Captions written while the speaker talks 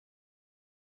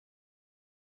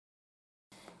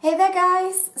Hey there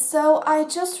guys! So I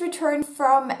just returned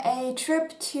from a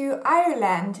trip to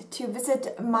Ireland to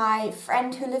visit my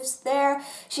friend who lives there.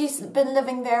 She's been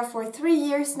living there for 3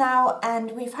 years now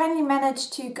and we finally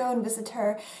managed to go and visit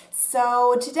her.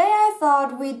 So today I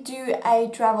thought we'd do a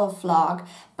travel vlog,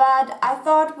 but I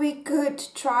thought we could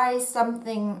try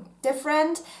something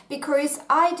different because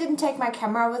I didn't take my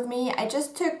camera with me. I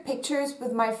just took pictures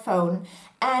with my phone.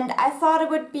 And I thought it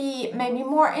would be maybe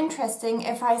more interesting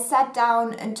if I sat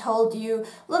down and told you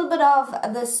a little bit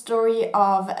of the story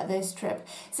of this trip.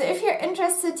 So if you're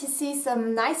interested to see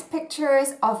some nice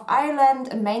pictures of Ireland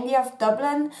and mainly of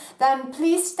Dublin, then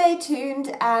please stay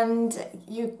tuned and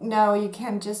you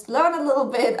can just learn a little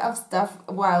bit of stuff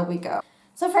while we go.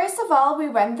 So first of all, we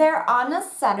went there on a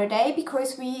Saturday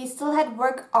because we still had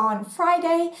work on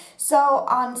Friday. So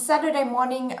on Saturday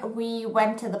morning we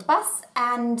went to the bus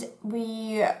and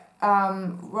we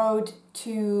rode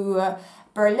to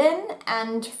Berlin,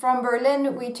 and from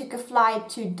Berlin we took a flight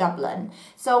to Dublin.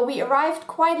 So we arrived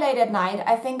quite late at night.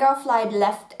 I think our flight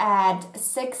left at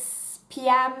 6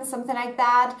 p.m. something like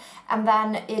that, and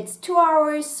then it's 2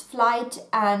 hours flight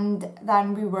and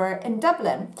then we were in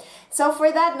Dublin. So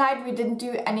for that night we didn't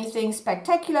do anything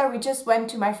spectacular. We just went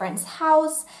to my friend's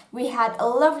house. We had a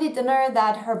lovely dinner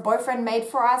that her boyfriend made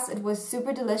for us. It was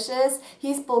super delicious.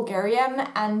 He's Bulgarian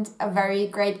and a very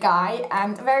great guy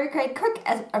and a very great cook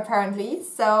apparently.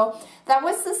 So that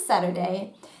was the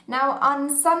Saturday. Now on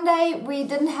Sunday we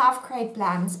didn't have great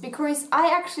plans because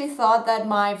I actually thought that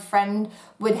my friend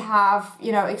would have,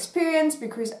 experience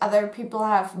because other people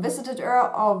have visited her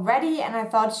already, and I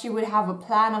thought she would have a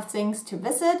plan of things to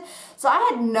visit. So I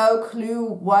had no clue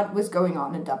what was going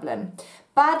on in Dublin.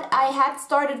 But I had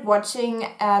started watching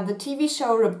the TV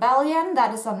show Rebellion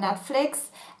that is on Netflix,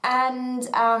 and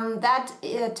that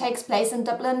takes place in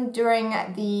Dublin during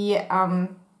the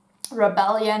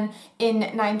rebellion in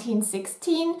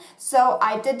 1916. So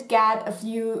I did get a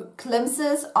few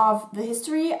glimpses of the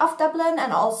history of Dublin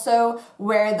and also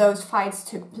where those fights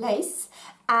took place.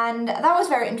 And that was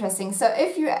very interesting. So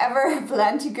if you ever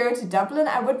plan to go to Dublin,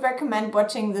 I would recommend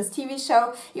watching this TV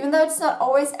show. Even though it's not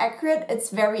always accurate, it's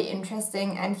very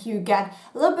interesting and you get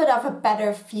a little bit of a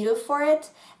better feel for it.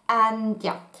 And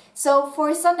yeah, so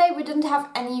for Sunday we didn't have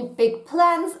any big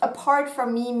plans apart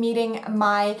from me meeting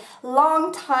my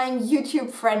longtime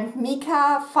YouTube friend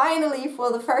Mika, finally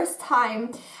for the first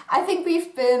time. I think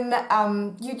we've been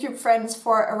YouTube friends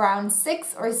for around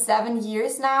 6 or 7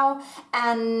 years now,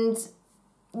 and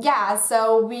yeah,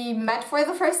 so we met for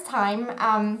the first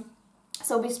time.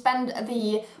 So we spent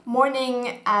the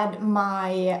morning at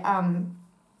my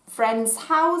friend's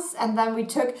house and then we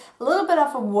took a little bit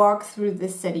of a walk through the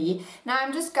city. Now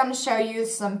I'm just gonna show you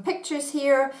some pictures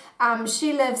here.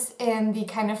 She lives in the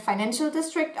kind of financial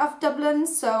district of Dublin,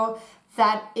 so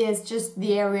that is just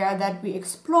the area that we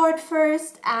explored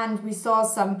first, and we saw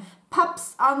some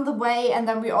pubs on the way, and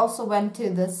then we also went to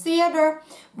the theater,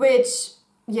 which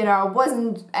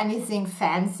wasn't anything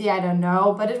fancy, I don't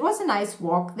know, but it was a nice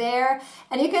walk there.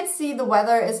 And you can see the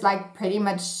weather is like pretty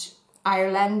much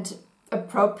Ireland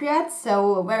appropriate,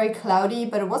 so very cloudy,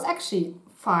 but it was actually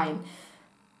fine.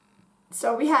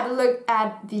 So we had a look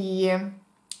at the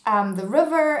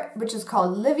river, which is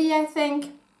called Livy, I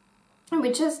think, and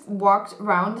we just walked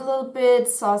around a little bit,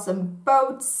 saw some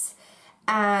boats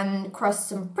and crossed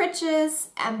some bridges,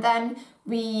 and then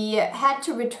we had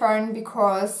to return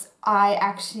because I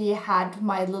actually had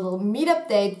my little meetup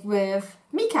date with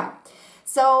Mika.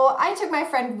 So I took my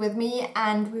friend with me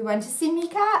and we went to see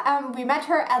Mika. We met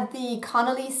her at the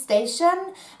Connolly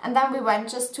station, and then we went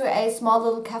just to a small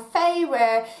little cafe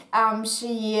where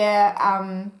she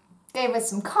gave us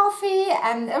some coffee,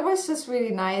 and it was just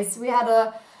really nice. We had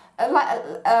a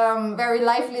very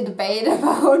lively debate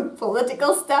about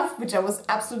political stuff, which I was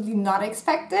absolutely not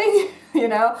expecting,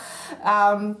 no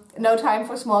time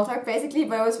for small talk basically,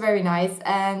 but it was very nice.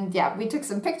 And yeah, we took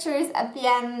some pictures at the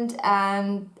end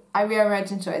and I very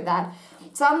much enjoyed that.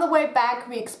 So on the way back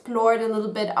we explored a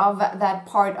little bit of that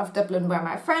part of Dublin where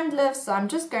my friend lives, so I'm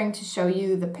just going to show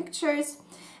you the pictures.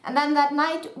 And then that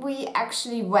night we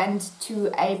actually went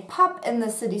to a pub in the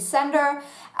city centre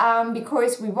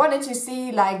because we wanted to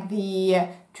see like the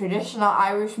traditional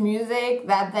Irish music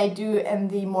that they do in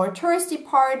the more touristy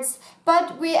parts,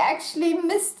 but we actually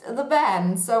missed the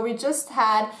band. So we just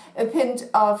had a pint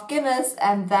of Guinness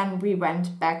and then we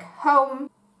went back home.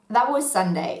 That was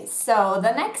Sunday. So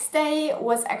the next day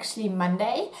was actually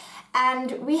Monday,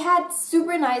 and we had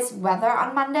super nice weather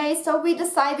on Monday, so we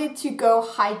decided to go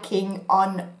hiking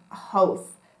on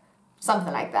Howth.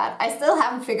 something like that. I still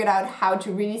haven't figured out how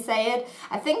to really say it.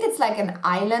 I think it's like an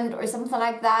island or something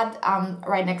like that,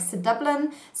 right next to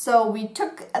Dublin. So we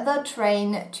took the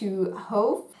train to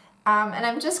Hove, and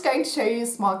I'm just going to show you a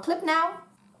small clip now.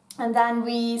 And then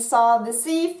we saw the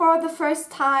sea for the first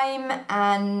time,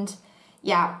 and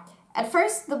yeah, at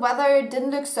first the weather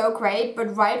didn't look so great,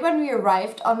 but right when we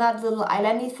arrived on that little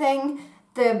islandy thing,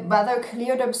 the weather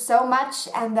cleared up so much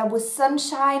and there was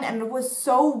sunshine and it was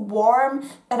so warm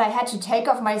that I had to take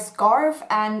off my scarf,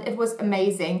 and it was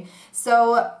amazing.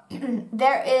 So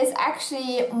there is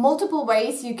actually multiple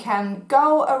ways you can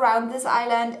go around this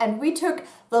island, and we took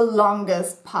the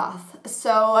longest path.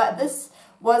 So this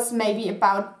was maybe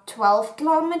about 12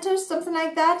 kilometers, something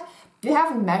like that. We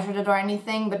haven't measured it or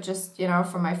anything, but just, you know,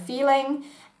 from my feeling.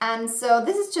 And so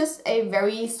this is just a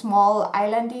very small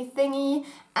islandy thingy,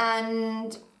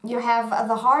 and you have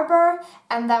the harbor,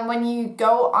 and then when you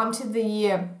go onto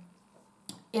the,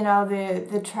 you know,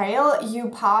 the trail, you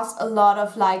pass a lot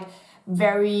of like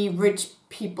very rich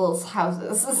people's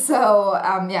houses. So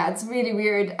yeah, it's really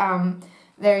weird.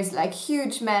 There's like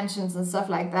huge mansions and stuff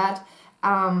like that.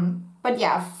 But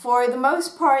yeah, for the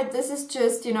most part, this is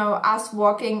just, you know, us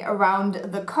walking around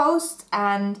the coast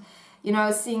and, you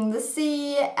know, seeing the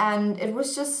sea, and it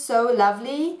was just so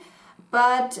lovely.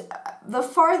 But the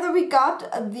farther we got,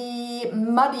 the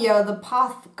muddier the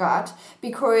path got,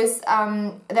 because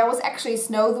there was actually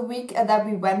snow the week that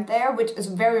we went there, which is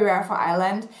very rare for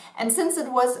Ireland. And since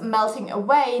it was melting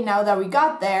away now that we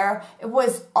got there, it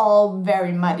was all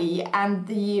very muddy, and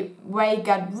the way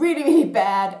got really, really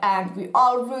bad, and we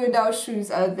all ruined our shoes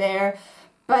out there.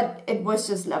 But it was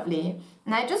just lovely.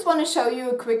 And I just want to show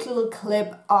you a quick little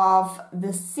clip of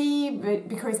the sea,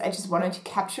 because I just wanted to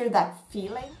capture that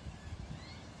feeling.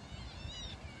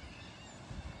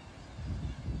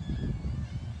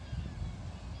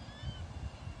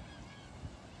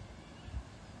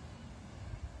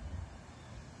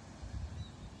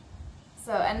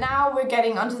 So, and now we're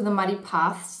getting onto the muddy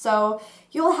path, so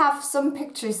you'll have some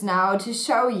pictures now to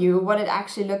show you what it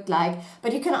actually looked like.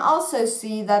 But you can also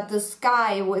see that the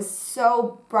sky was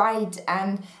so bright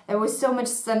and there was so much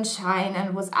sunshine, and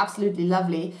it was absolutely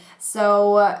lovely.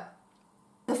 So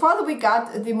the farther we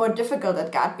got, the more difficult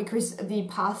it got, because the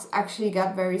paths actually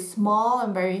got very small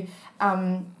and very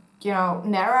you know,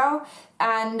 narrow.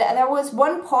 And there was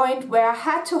one point where I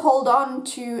had to hold on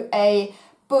to a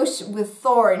bush with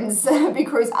thorns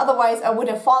because otherwise I would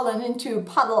have fallen into a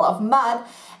puddle of mud,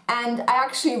 and I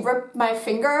actually ripped my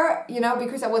finger, you know,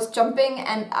 because I was jumping,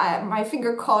 and my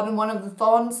finger caught in one of the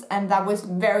thorns, and that was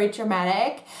very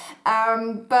traumatic.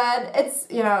 But it's,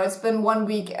 you know, it's been 1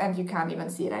 week and you can't even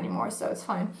see it anymore, so it's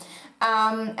fine.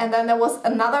 And then there was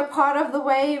another part of the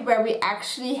way where we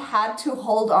actually had to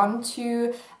hold on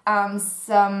to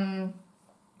some,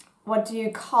 what do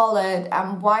you call it,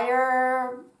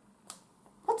 wire,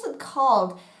 what's it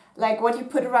called? Like what you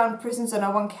put around prison so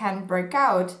no one can break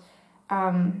out.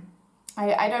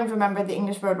 I don't remember the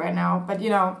English word right now, but you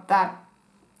know, that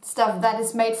stuff that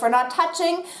is made for not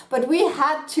touching, but we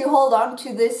had to hold on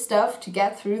to this stuff to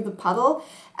get through the puddle.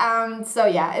 So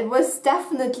yeah, it was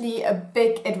definitely a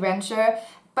big adventure,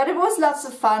 but it was lots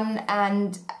of fun,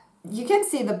 and you can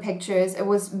see the pictures, it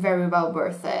was very well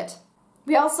worth it.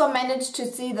 We also managed to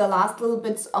see the last little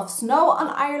bits of snow on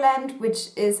Ireland, which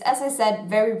is, as I said,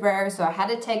 very rare, so I had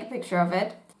to take a picture of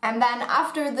it. And then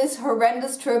after this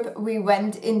horrendous trip, we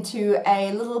went into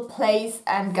a little place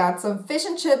and got some fish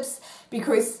and chips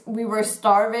because we were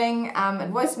starving. It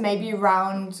was maybe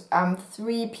around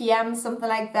 3 p.m, something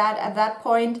like that at that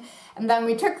point. And then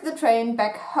we took the train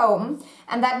back home.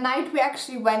 And that night we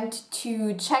actually went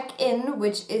to Check In,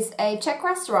 which is a Czech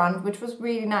restaurant, which was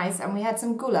really nice. And we had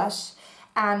some goulash.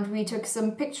 And we took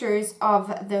some pictures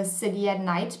of the city at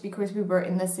night because we were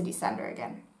in the city center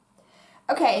again.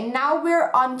 Okay, now we're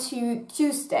on to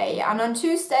Tuesday, and on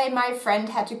Tuesday my friend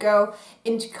had to go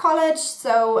into college,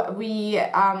 so we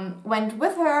went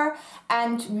with her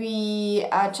and we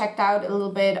checked out a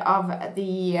little bit of the,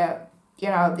 you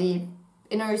know, the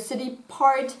inner city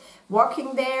part,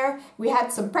 walking there. We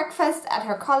had some breakfast at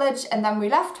her college, and then we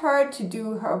left her to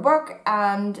do her work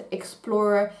and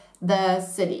explore the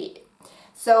city.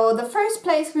 So the first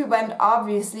place we went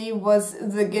obviously was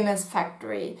the Guinness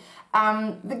factory.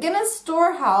 The Guinness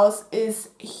storehouse is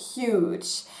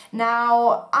huge.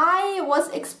 Now, I was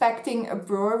expecting a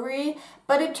brewery,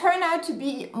 but it turned out to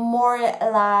be more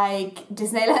like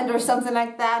Disneyland or something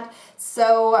like that.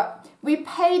 So we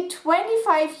paid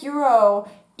 €25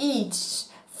 each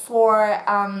for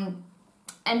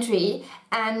entry,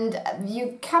 and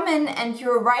you come in and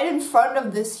you're right in front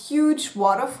of this huge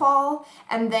waterfall,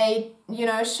 and they, you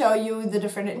know, show you the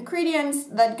different ingredients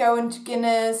that go into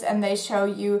Guinness, and they show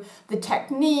you the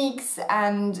techniques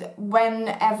and when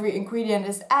every ingredient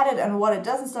is added and what it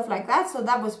does and stuff like that. So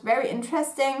that was very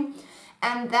interesting.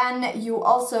 And then you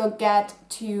also get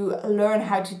to learn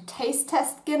how to taste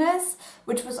test Guinness,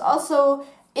 which was also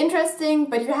interesting,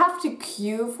 but you have to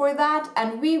queue for that,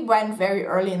 and we went very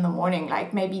early in the morning,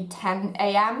 like maybe 10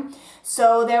 a.m.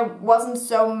 so there wasn't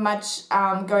so much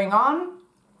going on.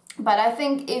 But I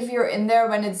think if you're in there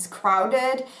when it's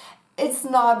crowded, it's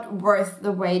not worth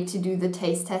the wait to do the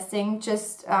taste testing,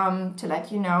 just to let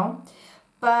you know.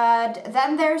 But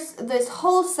then there's this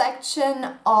whole section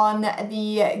on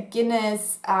the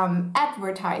Guinness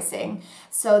advertising.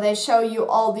 So they show you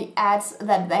all the ads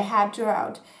that they had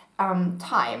throughout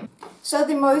time. So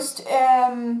the most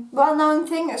well-known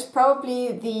thing is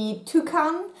probably the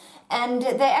toucan, and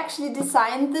they actually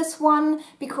designed this one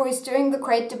because during the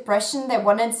Great Depression they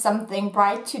wanted something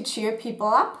bright to cheer people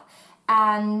up,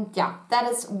 and yeah,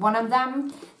 that is one of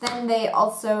them. Then they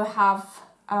also have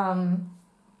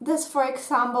this, for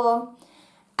example,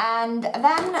 and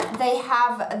then they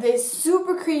have this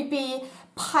super creepy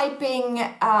piping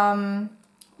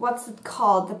what's it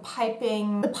called? The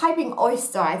piping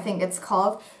oyster, I think it's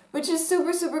called, which is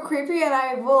super, super creepy, and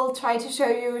I will try to show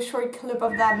you a short clip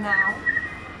of that now.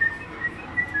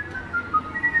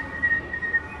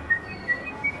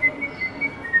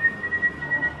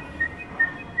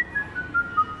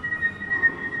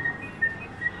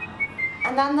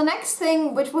 And then the next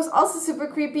thing, which was also super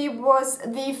creepy, was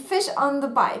the fish on the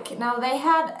bike. Now they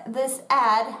had this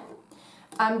ad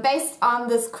based on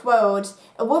this quote: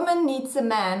 "A woman needs a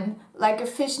man like a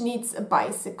fish needs a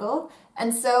bicycle."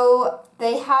 And so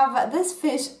they have this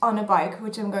fish on a bike,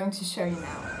 which I'm going to show you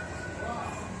now.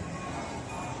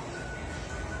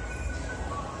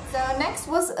 So next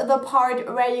was the part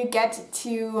where you get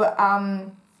to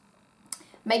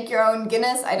make your own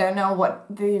Guinness. I don't know what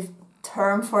the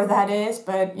term for that is,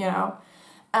 but you know,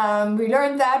 we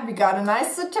learned that, we got a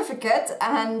nice certificate,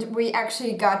 and we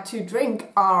actually got to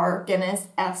drink our Guinness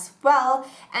as well.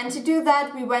 And to do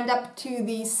that we went up to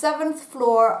the 7th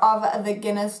floor of the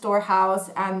Guinness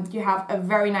storehouse, and you have a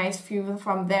very nice view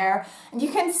from there, and you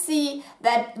can see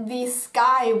that the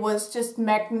sky was just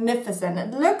magnificent.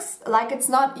 It looks like it's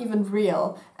not even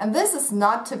real, and this is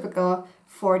not typical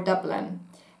for Dublin,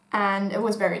 and it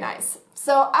was very nice.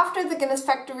 So after the Guinness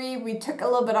factory we took a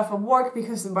little bit of a walk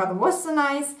because the weather was so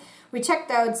nice. We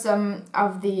checked out some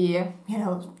of the, you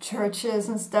know, churches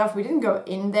and stuff. We didn't go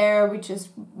in there, we just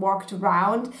walked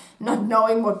around, not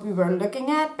knowing what we were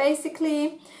looking at,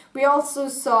 basically. We also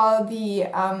saw the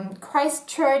Christ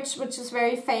Church, which is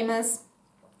very famous.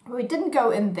 We didn't go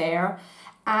in there.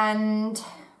 And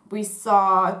we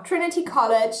saw Trinity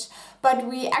College, but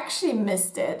we actually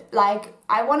missed it. Like,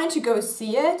 I wanted to go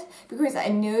see it because I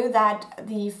knew that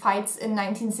the fights in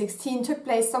 1916 took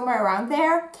place somewhere around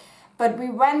there, but we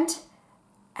went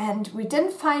and we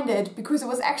didn't find it because it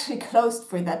was actually closed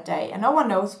for that day, and no one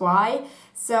knows why.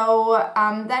 So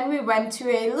then we went to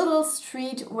a little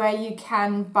street where you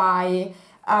can buy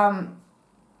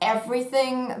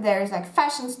everything. There's like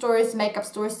fashion stores, makeup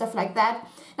stores, stuff like that.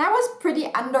 And I was pretty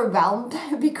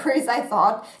underwhelmed because I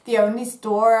thought the only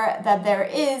store that there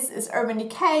is Urban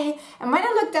Decay. And when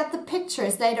I looked at the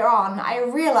pictures later on, I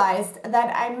realized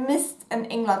that I missed an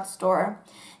Inglot store.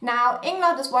 Now,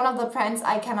 Inglot is one of the brands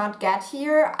I cannot get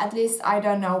here, at least I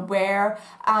don't know where.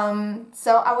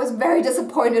 So I was very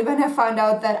disappointed when I found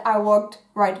out that I walked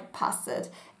right past it,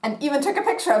 and even took a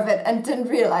picture of it and didn't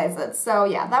realize it. So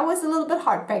yeah, that was a little bit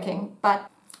heartbreaking.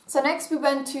 But so next we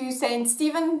went to St.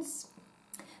 Stephen's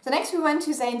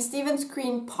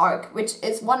Green Park, which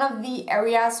is one of the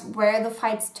areas where the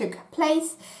fights took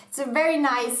place. It's a very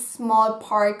nice small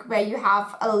park where you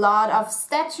have a lot of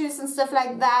statues and stuff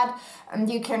like that, and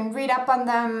you can read up on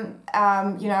them,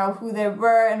 you know, who they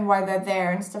were and why they're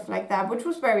there and stuff like that, which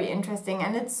was very interesting.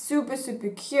 And it's super, super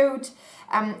cute.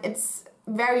 It's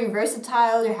very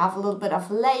versatile. You have a little bit of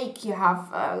lake, you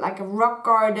have like a rock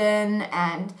garden,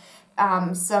 and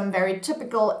some very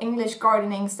typical English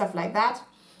gardening, stuff like that.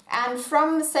 And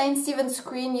from St. Stephen's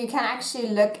Green you can actually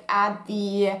look at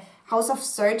the House of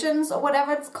Surgeons, or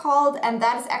whatever it's called, and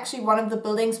that is actually one of the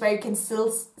buildings where you can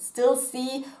still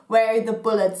see where the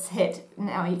bullets hit.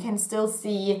 Now you can still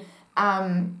see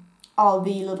all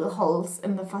the little holes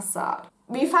in the facade.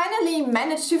 we finally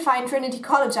managed to find Trinity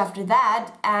College after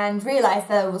that and realized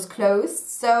that it was closed.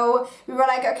 So we were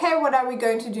like, okay, what are we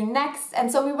going to do next?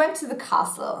 And so we went to the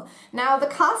castle. Now the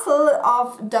castle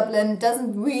of Dublin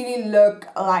doesn't really look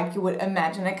like you would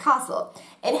imagine a castle.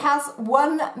 It has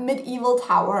one medieval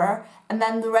tower, and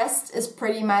then the rest is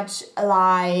pretty much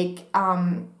like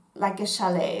a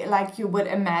chalet, like you would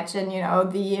imagine, you know,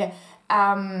 the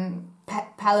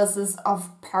palaces of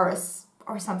Paris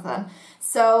or something.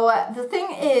 So the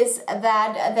thing is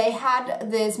that they had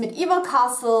this medieval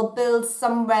castle built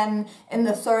somewhere in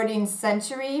the 13th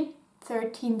century,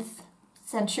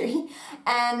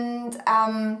 and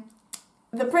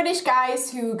the British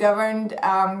guys who governed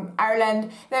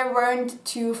Ireland, they weren't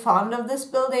too fond of this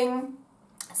building.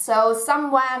 So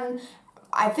someone,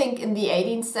 I think in the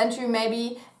 18th century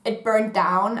maybe, it burned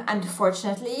down,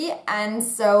 unfortunately, and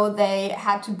so they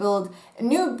had to build a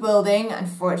new building,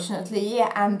 unfortunately,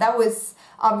 and that was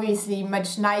obviously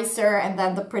much nicer, and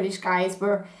then the British guys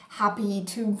were happy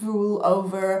to rule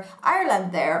over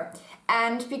Ireland there.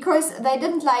 And because they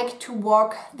didn't like to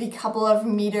walk the couple of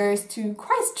meters to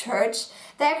Christchurch,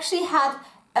 they actually had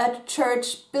a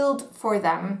church built for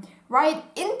them right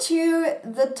into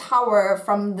the tower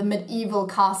from the medieval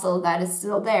castle that is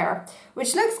still there,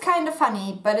 which looks kind of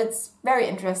funny, but it's very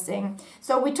interesting.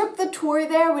 So we took the tour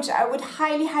there, which I would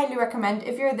highly recommend.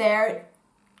 If you're there,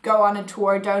 go on a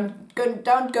tour.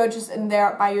 Don't go just in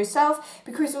there by yourself,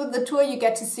 because with the tour you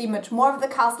get to see much more of the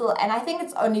castle, and I think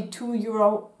it's only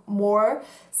 €2 more.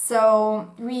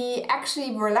 So we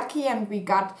actually were lucky and we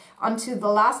got onto the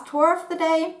last tour of the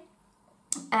day,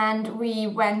 and we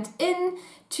went in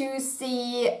to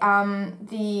see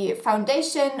the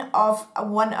foundation of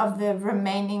one of the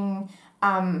remaining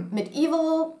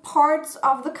medieval parts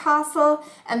of the castle,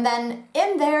 and then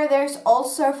in there's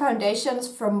also foundations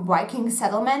from Viking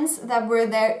settlements that were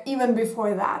there even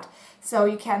before that. So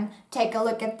you can take a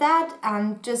look at that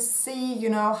and just see, you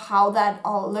know, how that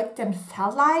all looked and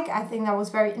felt like. I think that was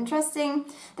very interesting.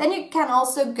 Then you can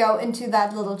also go into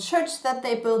that little church that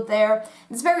they built there.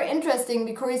 It's very interesting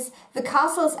because the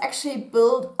castle is actually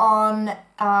built on,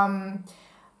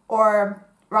 or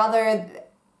rather,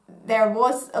 there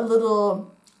was a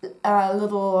little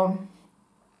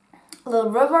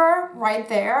river right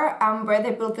there where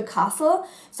they built the castle.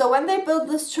 So when they built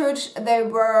this church, they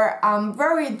were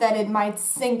worried that it might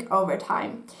sink over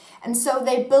time. And so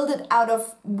they built it out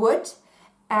of wood,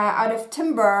 out of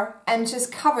timber, and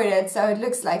just covered it so it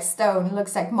looks like stone, it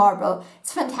looks like marble.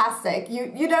 It's fantastic.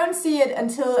 You don't see it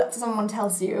until someone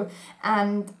tells you.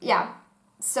 And yeah.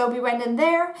 So we went in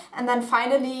there, and then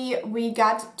finally we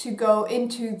got to go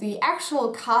into the actual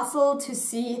castle to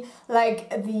see like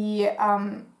the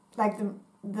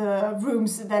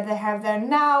rooms that they have there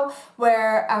now,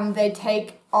 where they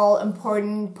take all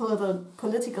important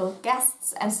political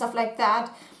guests and stuff like that,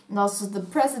 and also the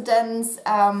presidents,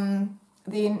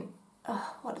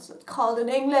 what is it called in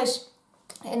English?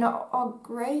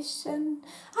 Inauguration?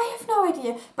 I have no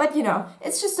idea, but you know,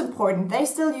 it's just important. They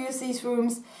still use these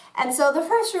rooms. And so the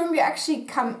first room you actually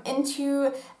come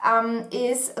into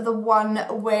is the one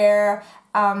where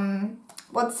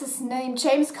what's his name?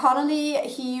 James Connolly,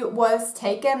 he was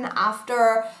taken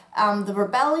after the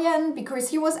rebellion, because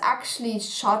he was actually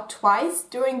shot twice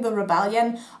during the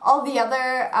rebellion. All the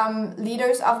other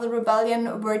leaders of the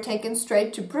rebellion were taken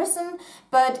straight to prison,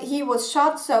 but he was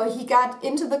shot, so he got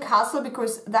into the castle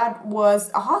because that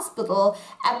was a hospital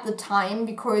at the time,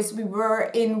 because we were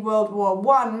in World War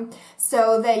I,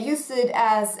 so they used it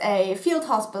as a field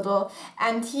hospital,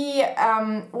 and he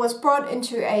was brought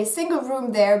into a single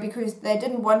room there because they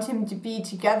didn't want him to be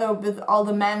together with all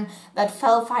the men that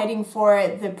fell fighting for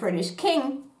the British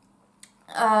king.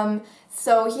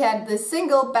 So he had this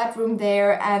single bedroom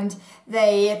there, and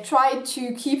they tried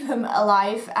to keep him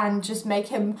alive and just make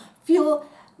him feel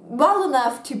well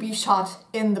enough to be shot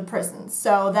in the prison.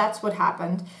 So that's what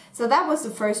happened. So that was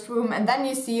the first room, and then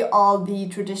you see all the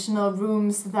traditional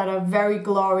rooms that are very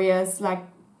glorious, like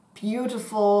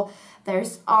beautiful.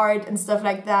 There's art and stuff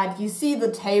like that. You see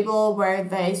the table where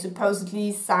they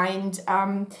supposedly signed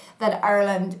that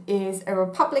Ireland is a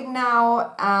republic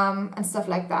now, and stuff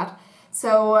like that.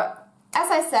 So, as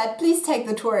I said, please take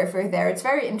the tour if you're there. It's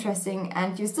very interesting,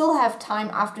 and you still have time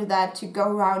after that to go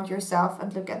around yourself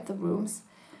and look at the rooms.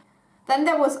 Then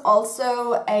there was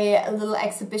also a little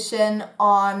exhibition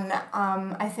on,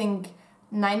 I think,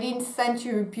 19th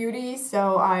century beauty,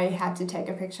 so I had to take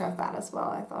a picture of that as well.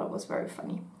 I thought it was very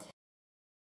funny.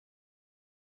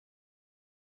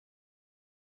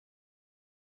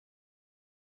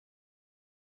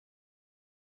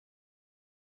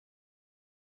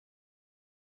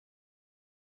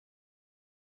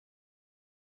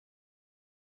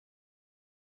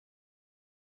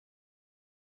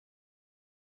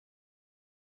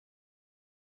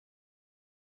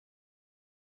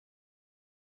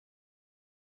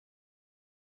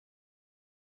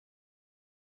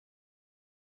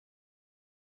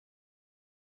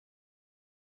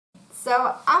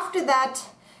 So after that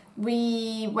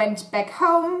we went back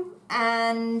home,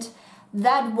 and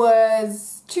that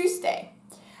was Tuesday.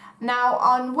 Now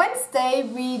on Wednesday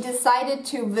we decided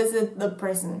to visit the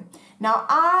prison. Now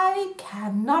I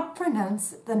cannot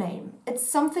pronounce the name. It's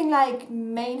something like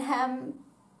Mainham,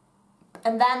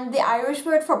 and then the Irish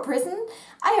word for prison.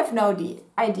 I have no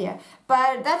idea.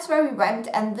 But that's where we went,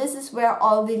 and this is where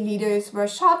all the leaders were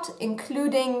shot,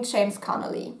 including James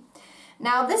Connolly.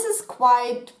 Now this is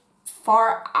quite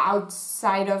far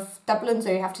outside of Dublin,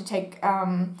 so you have to take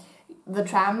the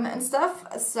tram and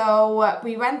stuff. So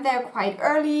we went there quite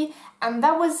early, and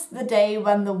that was the day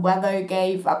when the weather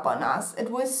gave up on us. It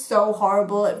was so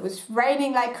horrible. It was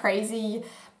raining like crazy.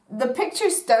 The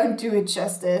pictures don't do it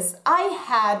justice. I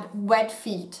had wet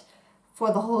feet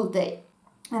for the whole day,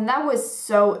 and that was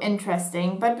so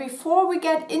interesting. But before we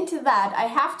get into that, I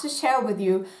have to share with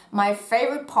you my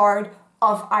favorite part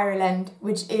of Ireland,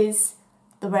 which is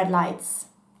the red lights.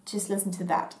 Just listen to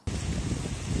that.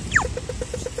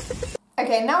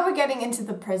 Okay, now we're getting into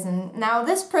the prison. Now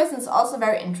this prison is also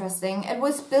very interesting. It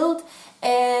was built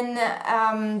in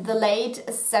the late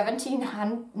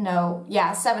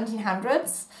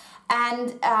 1700s,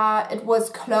 and it was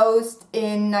closed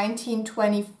in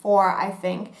 1924, I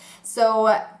think.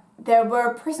 So there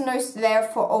were prisoners there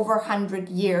for over 100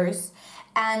 years.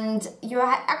 And you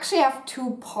actually have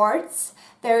two parts.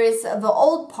 There is the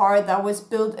old part that was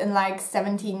built in like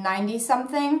 1790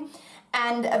 something.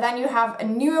 And then you have a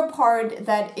newer part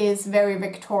that is very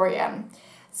Victorian.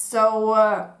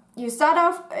 So you start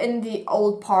off in the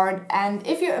old part, and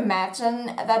if you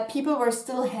imagine that people were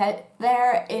still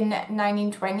there in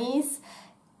 1920s,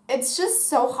 it's just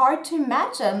so hard to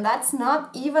imagine. That's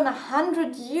not even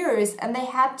 100 years, and they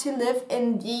had to live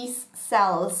in these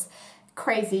cells.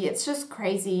 Crazy, it's just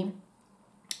crazy.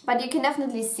 But you can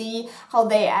definitely see how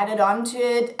they added on to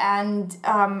it, and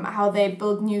how they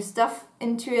built new stuff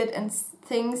into it and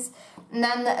things. And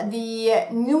then the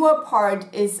newer part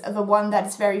is the one that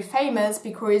is very famous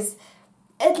because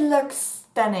it looks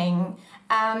stunning.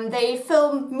 They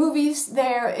filmed movies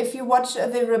there. If you watch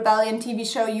the Rebellion TV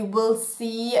show, you will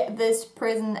see this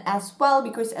prison as well,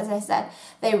 because as I said,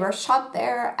 they were shot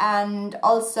there, and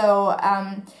also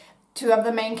two of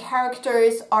the main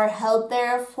characters are held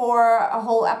there for a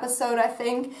whole episode, I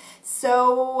think.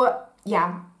 So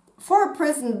yeah, for a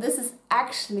prison, this is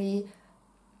actually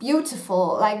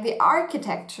beautiful. Like, the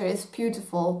architecture is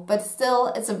beautiful, but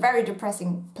still it's a very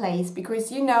depressing place, because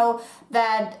you know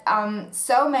that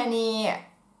so many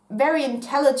very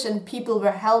intelligent people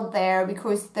were held there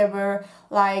because they were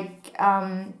like,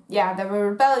 they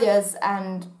were rebellious,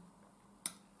 and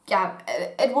yeah,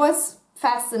 it was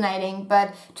fascinating.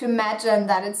 But to imagine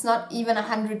that it's not even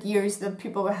 100 years that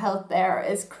people were held there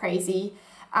is crazy,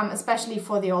 especially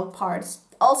for the old parts.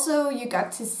 Also, you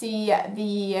got to see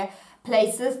the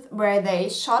places where they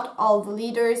shot all the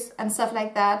leaders and stuff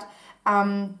like that.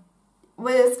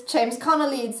 With James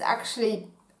Connolly,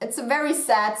 it's a very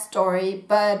sad story,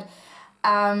 but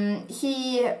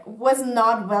he was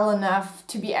not well enough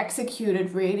to be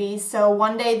executed, really. So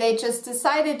one day they just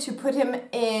decided to put him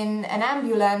in an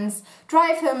ambulance,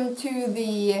 drive him to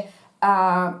the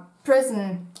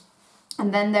prison,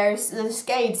 and then there's this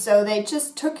gate. So they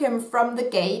just took him from the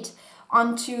gate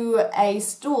onto a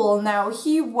stool. Now,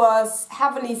 he was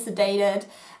heavily sedated,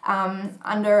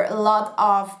 under a lot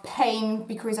of pain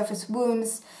because of his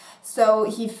wounds. So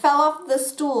he fell off the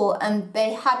stool, and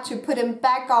they had to put him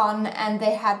back on, and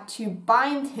they had to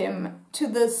bind him to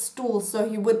the stool so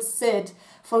he would sit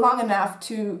for long enough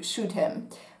to shoot him,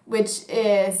 which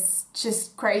is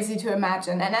just crazy to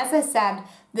imagine. And as I said,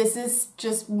 this is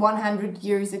just 100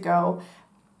 years ago.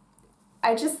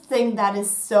 I just think that is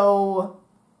so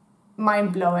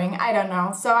mind-blowing. I don't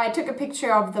know. So I took a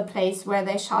picture of the place where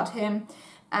they shot him.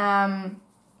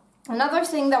 Another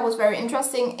thing that was very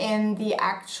interesting in the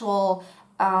actual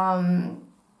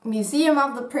museum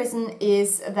of the prison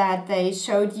is that they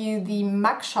showed you the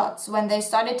mugshots when they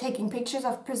started taking pictures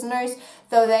of prisoners,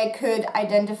 so they could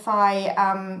identify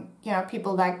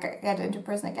people that get into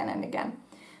prison again and again.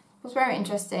 It was very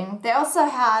interesting. They also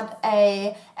had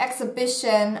an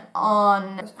exhibition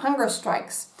on hunger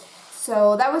strikes.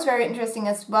 So that was very interesting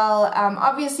as well.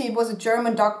 Obviously, it was a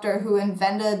German doctor who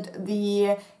invented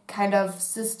the kind of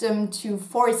system to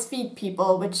force feed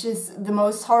people, which is the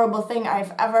most horrible thing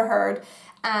I've ever heard.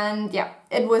 And yeah,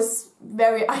 it was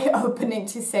very eye-opening,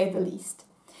 to say the least.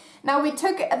 Now we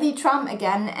took the tram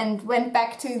again and went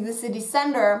back to the city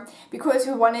center because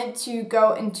we wanted to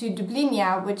go into Dublin,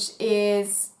 which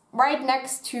is right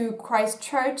next to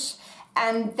Christchurch.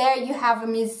 and there you have a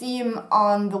museum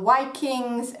on the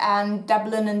Vikings and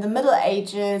Dublin in the Middle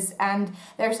Ages, and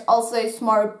there's also a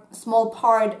small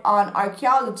part on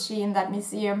archaeology in that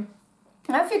museum.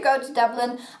 Now if you go to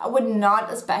Dublin, I would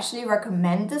not especially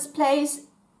recommend this place,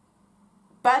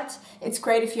 but it's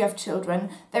great if you have children.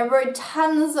 There were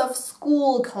tons of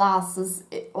school classes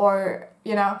or,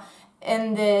 you know,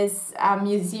 in this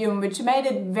museum, which made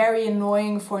it very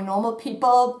annoying for normal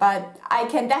people, but I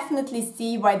can definitely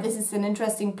see why this is an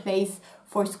interesting place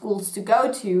for schools to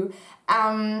go to.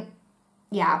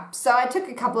 Yeah, so I took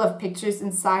a couple of pictures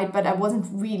inside, but I wasn't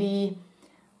really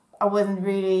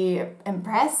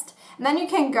impressed. And then you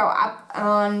can go up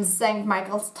on St.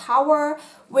 Michael's Tower,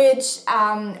 which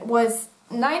was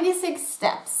 96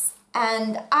 steps,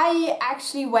 and I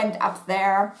actually went up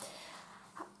there.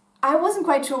 I wasn't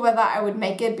quite sure whether I would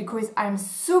make it because I'm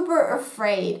super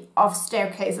afraid of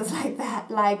staircases like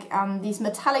that, like these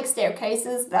metallic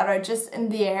staircases that are just in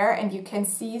the air and you can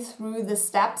see through the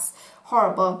steps.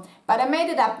 Horrible. But I made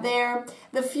it up there.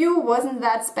 The view wasn't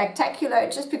that spectacular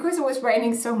just because it was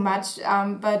raining so much,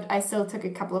 but I still took a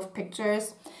couple of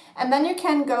pictures. And then you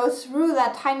can go through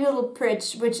that tiny little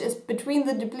bridge which is between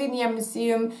the Dublin and I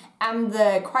Museum and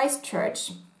the Christ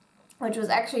Church, which was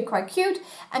actually quite cute,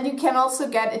 and you can also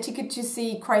get a ticket to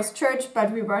see Christ Church,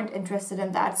 but we weren't interested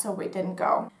in that, so we didn't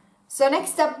go. So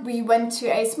next up we went to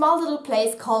a small little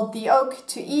place called the Oak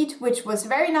to eat, which was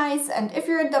very nice, and if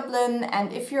you're in Dublin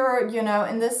and if you're, you know,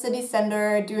 in the city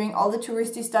center doing all the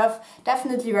touristy stuff,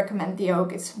 definitely recommend the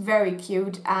Oak. It's very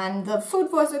cute and the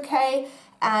food was okay,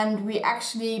 and we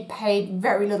actually paid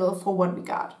very little for what we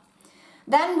got.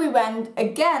 Then we went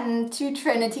again to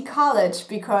Trinity College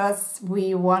because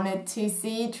we wanted to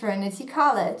see Trinity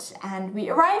College, and we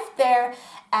arrived there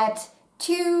at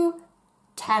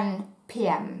 2:10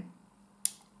 p.m.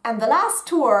 and the last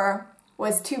tour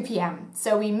was 2 p.m.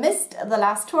 So we missed the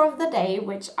last tour of the day,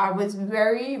 which I was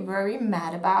very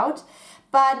mad about,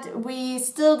 but we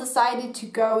still decided to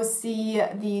go see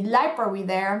the library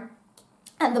there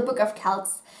and the Book of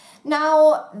Kells.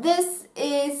 Now this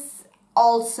is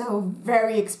also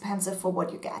very expensive for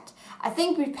what you get. I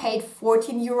think we paid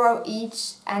 14 euro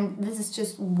each, and this is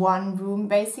just one room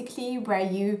basically where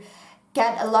you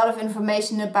get a lot of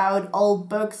information about old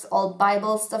books, old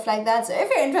Bibles, stuff like that. So if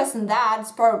you're interested in that,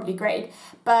 it's probably great.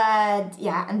 But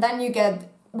yeah, and then you get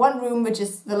one room which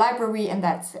is the library, and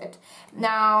that's it.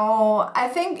 Now I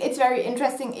think it's very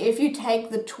interesting if you take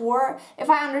the tour. If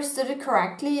I understood it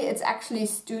correctly, it's actually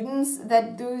students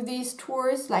that do these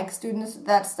tours, like students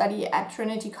that study at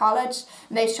Trinity College,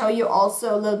 and they show you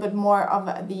also a little bit more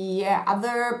of the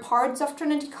other parts of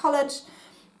Trinity College.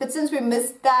 But since we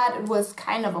missed that, it was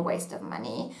kind of a waste of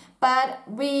money. But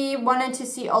we wanted to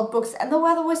see old books and the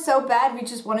weather was so bad, we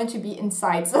just wanted to be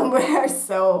inside somewhere,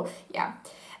 so yeah.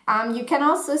 You can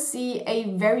also see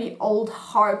a very old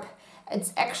harp.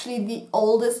 It's actually the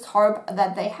oldest harp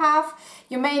that they have.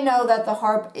 You may know that the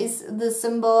harp is the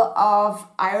symbol of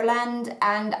Ireland,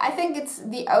 and I think it's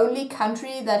the only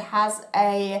country that has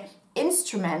a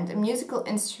musical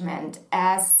instrument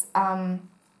as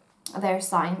their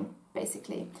sign,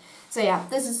 basically. So yeah,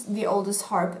 this is the oldest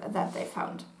harp that they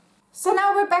found. So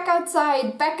now we're back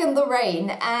outside, back in the rain,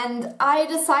 and I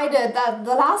decided that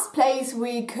the last place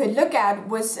we could look at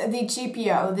was the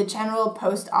GPO, the General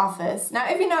Post Office. Now,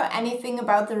 if you know anything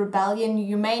about the rebellion,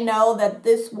 you may know that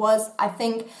this was, I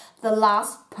think, the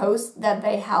last post that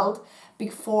they held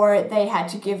before they had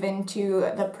to give in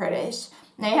to the British.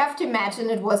 Now you have to imagine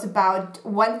it was about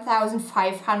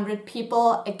 1,500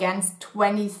 people against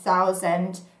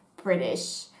 20,000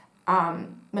 British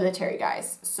military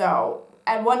guys. So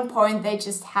at one point they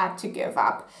just had to give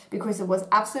up because it was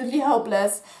absolutely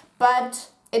hopeless, but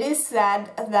it is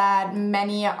said that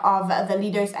many of the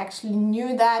leaders actually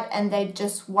knew that, and they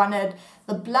just wanted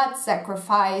the blood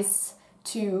sacrifice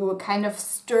to kind of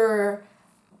stir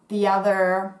the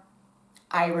other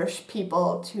Irish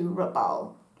people to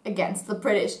rebel against the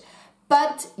British.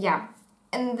 But yeah,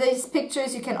 in these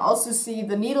pictures you can also see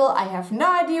the needle. I have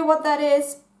no idea what that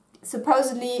is.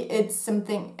 Supposedly it's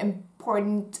something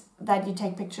important that you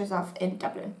take pictures of in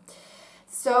Dublin.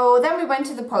 So then we went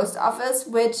to the post office,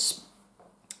 which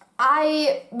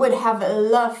I would have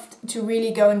loved to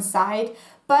really go inside,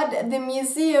 but the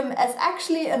museum is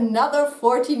actually another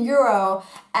 14 euro,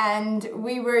 and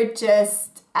we were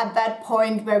just at that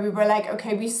point where we were like,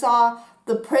 okay, we saw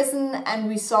the prison and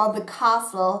we saw the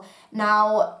castle.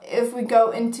 Now, if we go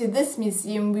into this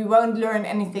museum, we won't learn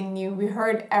anything new. We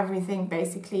heard everything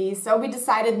basically. So we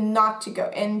decided not to go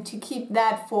in, to keep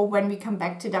that for when we come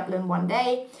back to Dublin one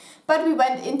day. But we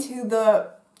went into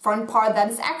the front part that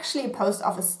is actually a post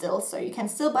office still, so you can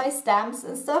still buy stamps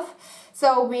and stuff.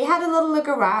 So we had a little look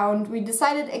around, we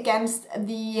decided against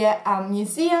the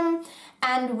museum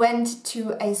and went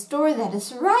to a store that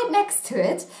is right next to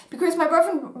it, because my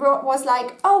boyfriend was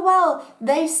like, oh well,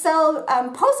 they sell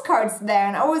postcards there,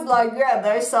 and I was like, yeah,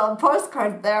 they sell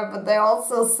postcards there, but they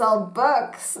also sell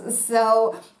books.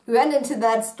 So we went into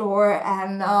that store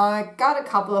and got a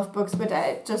couple of books, but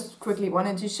I just quickly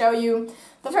wanted to show you.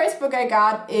 The first book I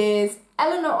got is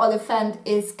Eleanor Oliphant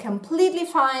is Completely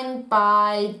Fine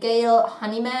by Gail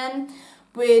Honeyman,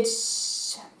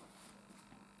 which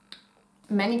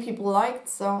many people liked,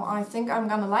 so I think I'm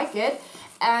gonna like it.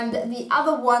 And the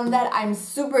other one that I'm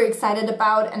super excited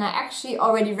about, and I actually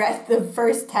already read the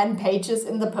first 10 pages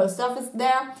in the post office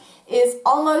there, is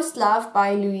Almost Love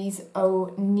by Louise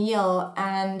O'Neill.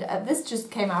 And this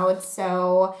just came out,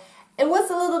 so it was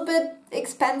a little bit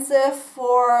expensive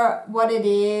for what it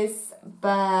is,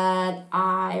 but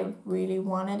I really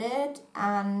wanted it,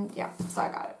 and yeah, so I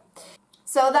got it.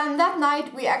 So then that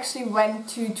night we actually went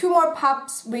to 2 more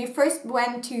pubs. We first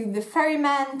went to the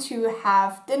Ferryman to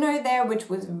have dinner there, which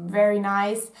was very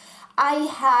nice. I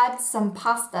had some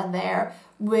pasta there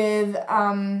with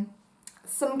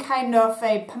some kind of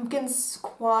a pumpkin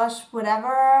squash,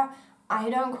 whatever. I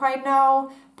don't quite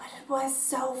know, but it was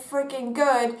so freaking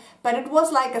good. But it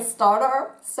was like a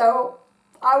starter, so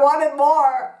I wanted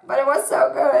more, but it was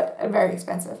so good and very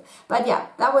expensive. But yeah,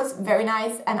 that was very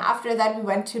nice. And after that we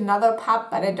went to another pub,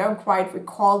 but I don't quite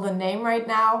recall the name right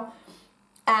now.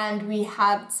 And we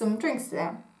had some drinks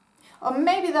there. Or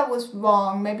maybe that was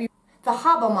wrong, maybe the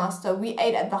Harbour Master. We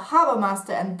ate at the Harbour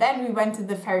Master and then we went to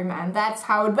the Ferryman. That's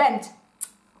how it went.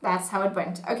 That's how it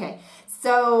went. Okay,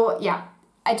 so yeah.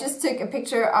 I just took a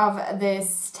picture of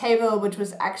this table, which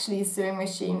was actually a sewing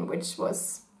machine, which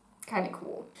was kind of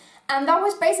cool. And that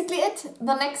was basically it.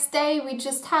 The next day we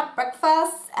just had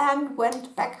breakfast and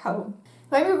went back home.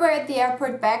 When we were at the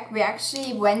airport back, we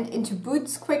actually went into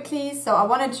Boots quickly, so I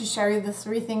wanted to show you the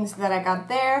 3 things that I got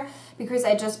there, because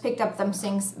I just picked up some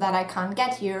things that I can't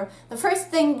get here. The first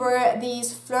thing were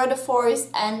these Fleur de Force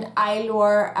and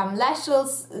Eylure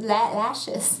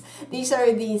lashes. These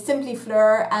are the Simply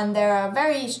Fleur, and they're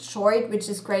very short, which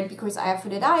is great because I have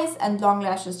hooded eyes and long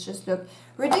lashes just look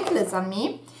ridiculous on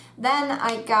me. Then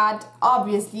I got,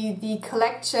 obviously, the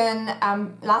Collection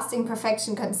Lasting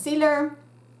Perfection Concealer,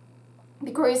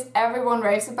 because everyone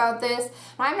raves about this.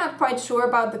 I'm not quite sure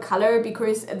about the color,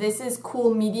 because this is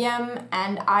cool medium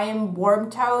and I am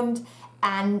warm toned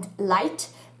and light,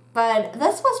 but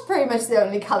this was pretty much the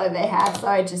only color they had, so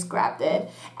I just grabbed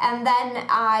it. And then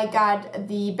I got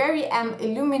the Berry M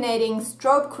Illuminating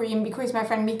Strobe Cream, because my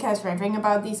friend Mika is raving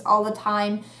about these all the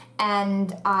time.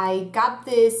 And I got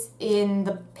this in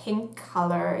the pink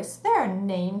color. Is there a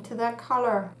name to that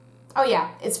color? Oh yeah,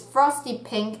 it's Frosty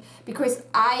Pink, because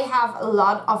I have a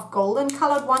lot of golden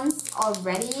colored ones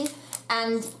already.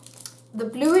 And the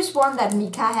bluish one that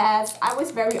Mika has, I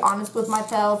was very honest with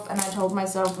myself and I told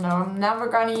myself, no, I'm never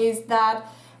gonna use that.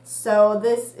 So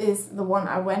this is the one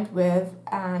I went with,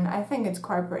 and I think it's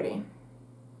quite pretty.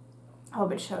 I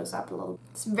hope it shows up a little.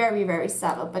 It's very, very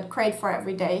subtle, but great for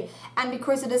every day. And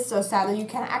because it is so subtle, you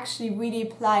can actually really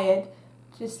apply it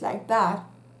just like that.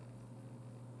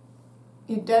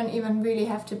 You don't even really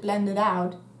have to blend it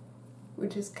out,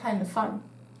 which is kind of fun.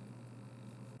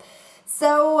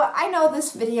 So I know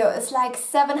this video is like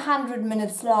 700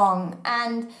 minutes long,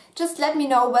 and just let me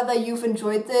know whether you've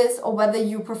enjoyed this or whether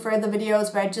you prefer the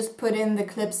videos where I just put in the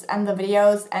clips and the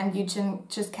videos and you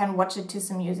just can watch it to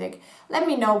some music. Let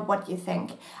me know what you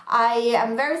think. I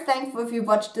am very thankful if you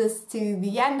watched this to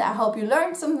the end. I hope you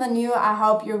learned something new. I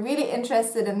hope you're really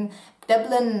interested in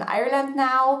Dublin and Ireland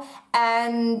now,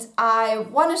 and I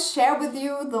want to share with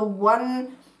you the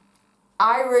one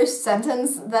Irish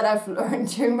sentence that I've learned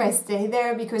during my stay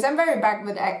there, because I'm very bad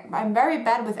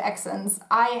with accents.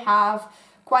 I have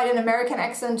quite an American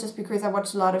accent just because I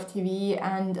watch a lot of TV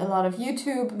and a lot of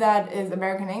YouTube that is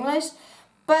American English,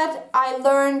 but I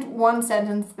learned one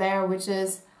sentence there, which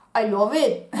is I love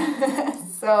it.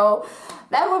 So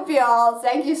that would be all.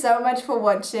 Thank you so much for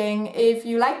watching. If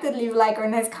you liked it, leave a like or a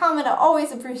nice comment. I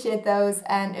always appreciate those,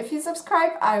 and if you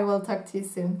subscribe, I will talk to you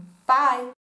soon.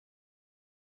 Bye!